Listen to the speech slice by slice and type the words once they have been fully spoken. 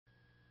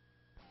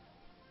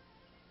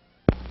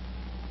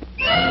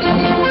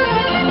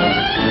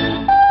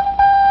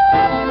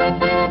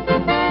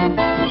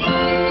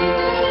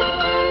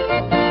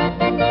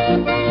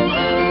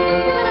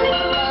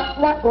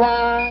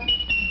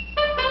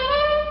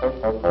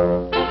And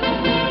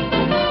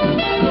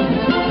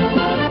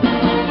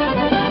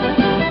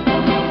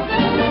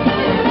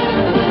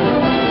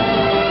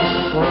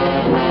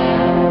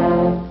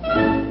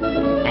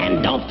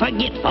don't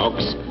forget,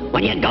 folks,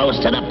 when you goes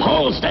to the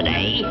polls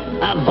today,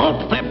 a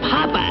vote for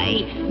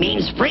Popeye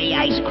means free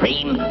ice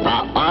cream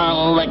for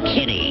all the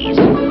kiddies.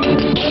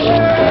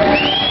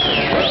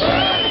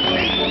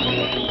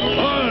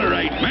 All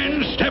right,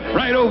 men, step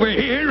right over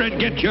here and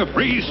get your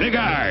free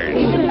cigars.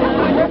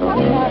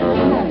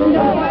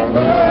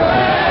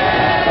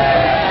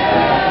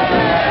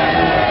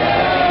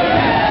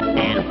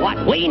 And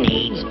what we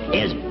need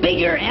is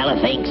bigger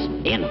elephants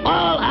in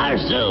all our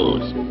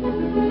zoos.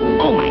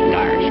 Oh, my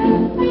gosh.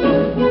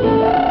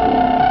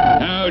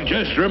 Now,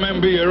 just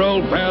remember your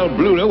old pal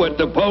Bluto at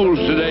the polls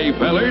today,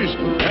 fellers.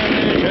 And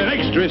there's an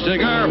extra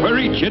cigar for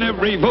each and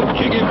every vote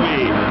you give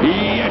me.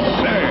 Yes,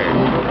 sir.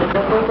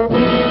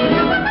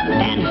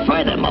 And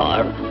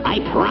furthermore, I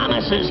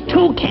promises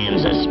 2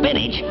 cans of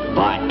spinach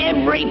for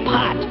every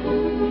pot.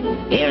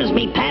 Here's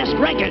me past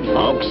record,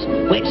 folks,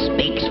 which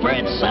speaks for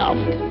itself.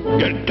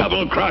 You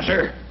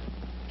double-crosser.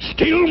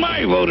 Steal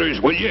my voters,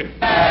 will you?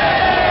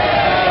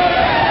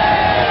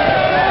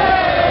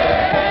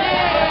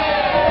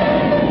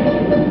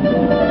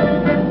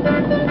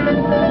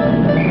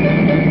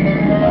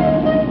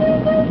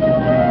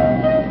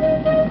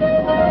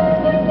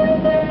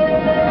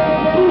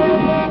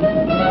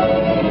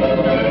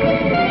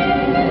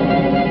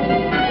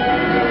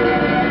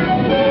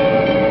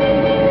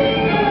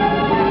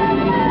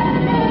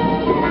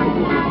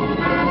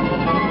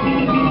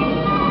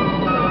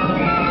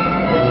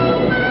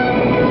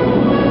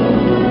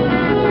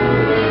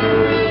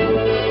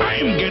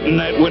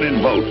 That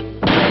winning vote.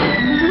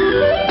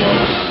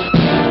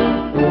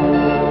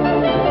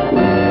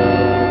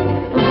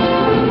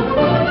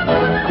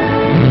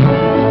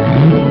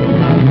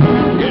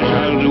 Guess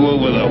I'll do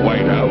over the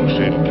White House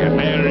in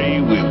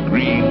canary with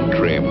green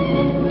trim.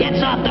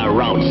 Get off the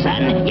road,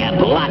 son. You're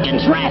blocking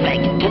traffic.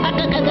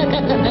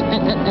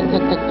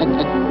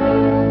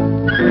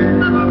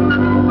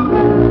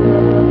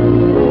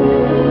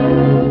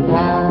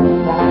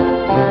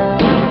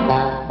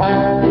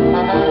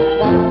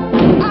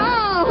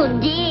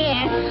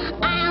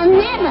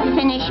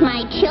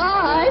 My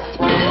chores.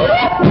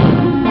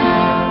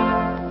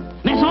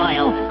 Miss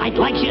Oil, I'd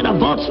like you to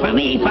vote for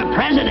me for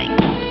president.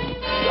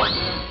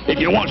 If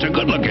you want a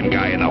good-looking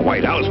guy in the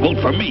White House, vote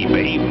for me,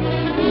 babe.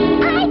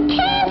 I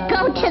can't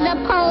go to the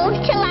polls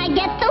till I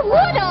get the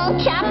wood all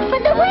chopped for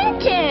the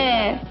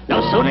winter.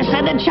 No sooner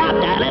said than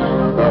chopped, darling.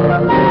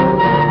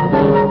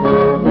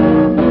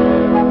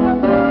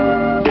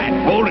 That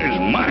vote is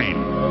mine.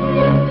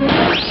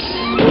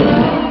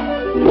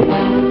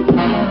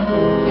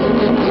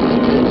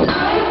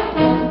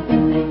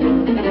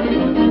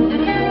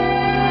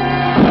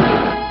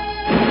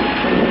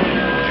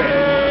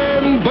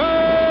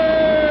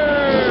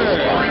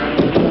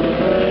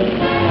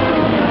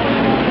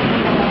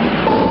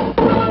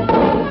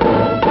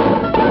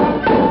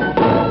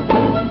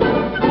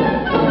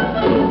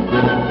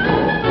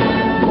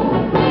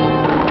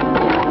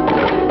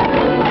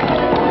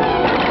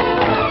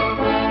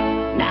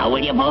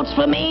 Votes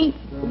for me?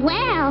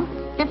 Well,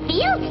 the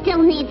field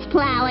still needs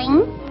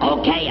plowing.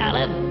 Okay,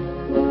 Olive.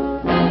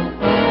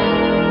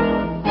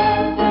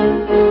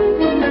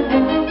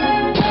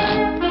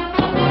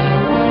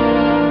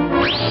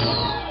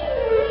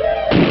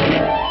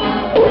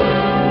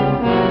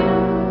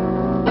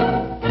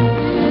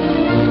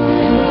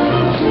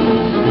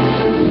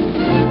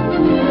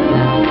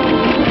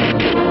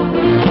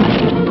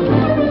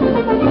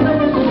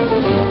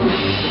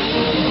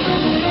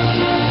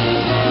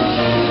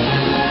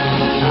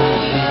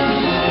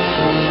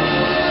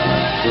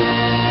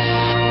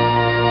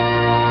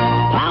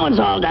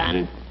 All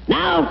done.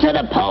 Now to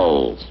the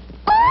polls.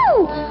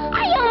 Oh,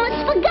 I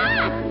almost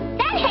forgot.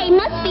 That hay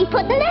must be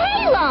put in the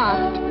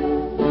hayloft.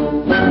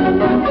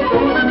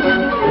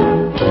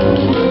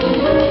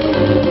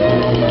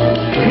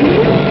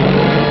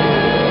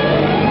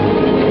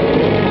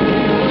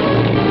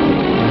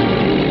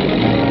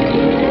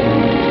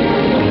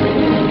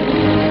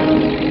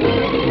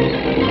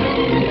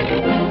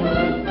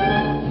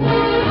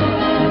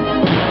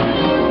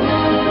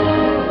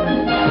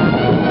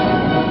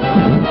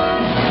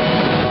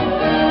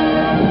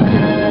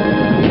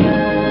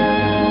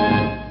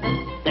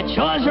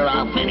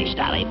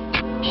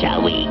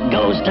 Shall we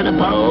goes to the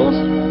polls?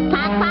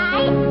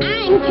 Popeye,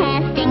 I'm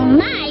casting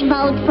my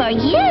vote for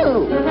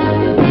you.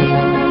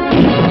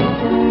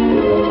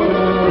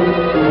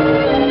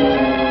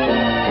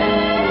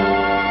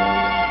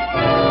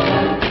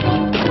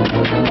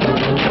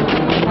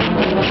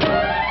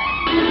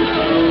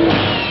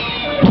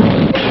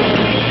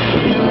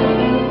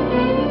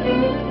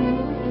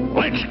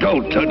 Let's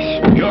go,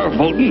 Toots. You're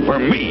voting for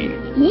me.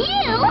 You,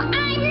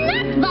 I'm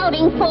not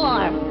voting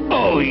for.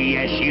 Oh,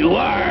 yes, you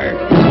are.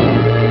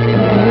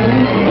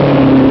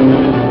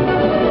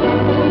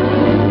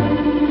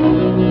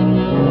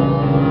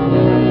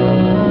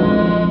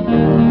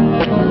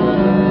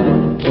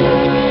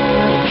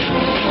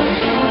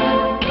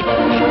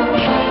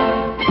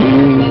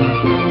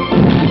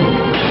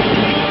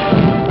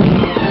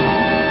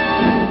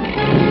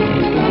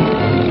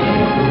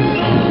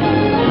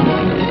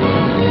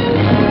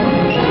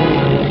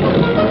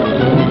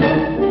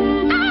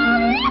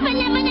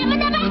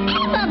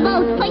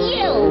 Vote for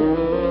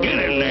you. Get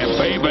in there,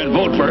 babe, and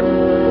vote for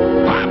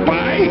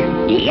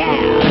Popeye.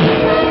 Yeah.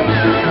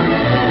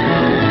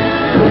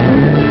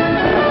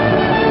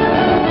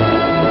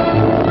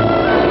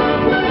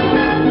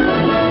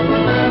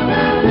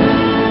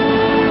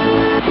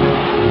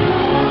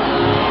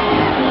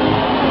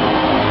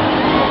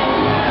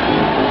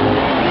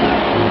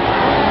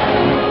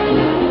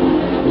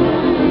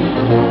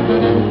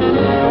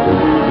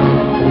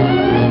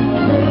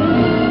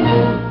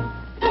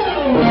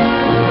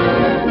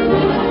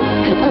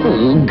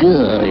 Oh,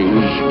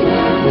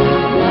 gosh.